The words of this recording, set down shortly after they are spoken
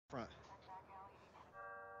front.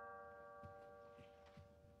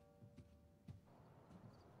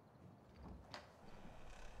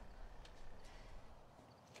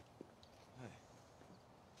 Hi.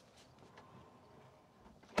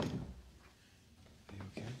 Are you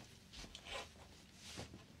okay?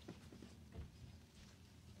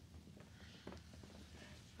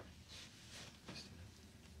 Cristina?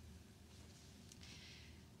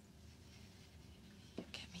 You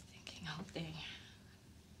get me thinking all day.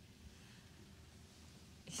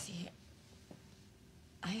 You see,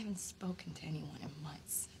 I haven't spoken to anyone in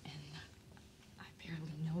months, and I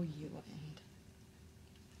barely know you, and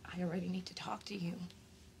I already need to talk to you.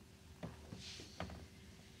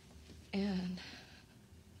 And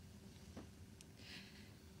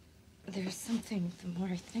there's something, the more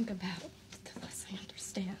I think about it, the less I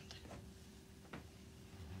understand.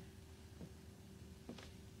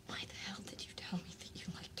 Why the hell did you tell me that you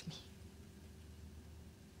liked me?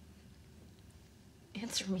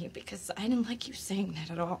 Answer me, because I didn't like you saying that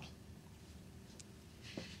at all.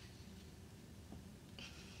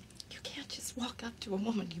 You can't just walk up to a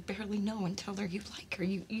woman you barely know and tell her you like her.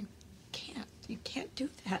 You can't. You can't do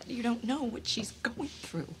that. You don't know what she's going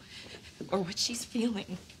through or what she's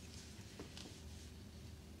feeling.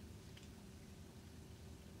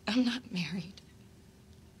 I'm not married.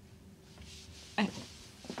 I'm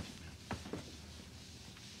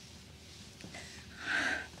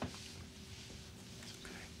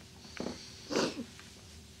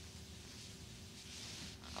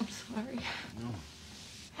sorry. No.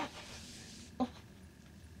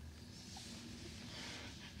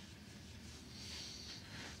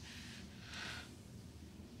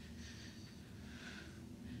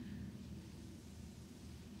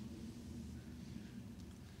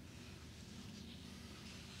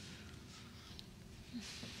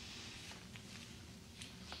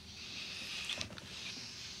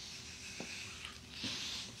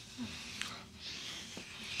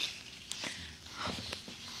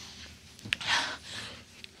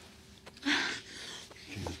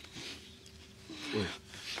 Wait.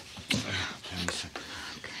 Listen.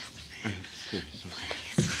 Here,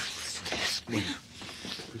 it's okay. Wait.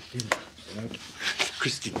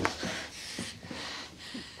 Cristina.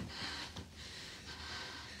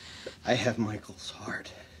 I have Michael's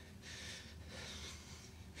heart.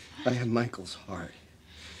 I have Michael's heart.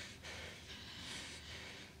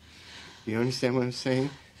 You understand what I'm saying?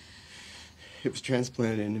 It was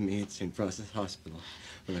transplanted into me at St. Francis Hospital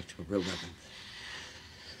on October 11th.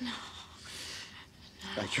 No.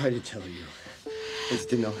 I tried to tell you. I just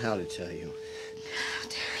didn't know how to tell you. How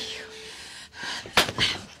dare you?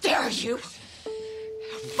 How dare you?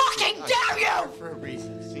 How fucking dare you! For a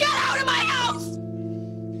reason. See? Get out of my house!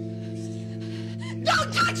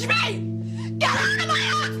 Don't touch me! Get out of my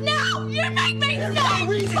house now! You make me There's sick! no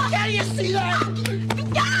reason. Can't you see that?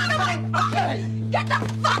 Get out of my fucking... Get the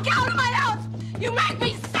fuck out of my house! You make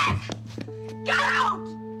me sick! Get out!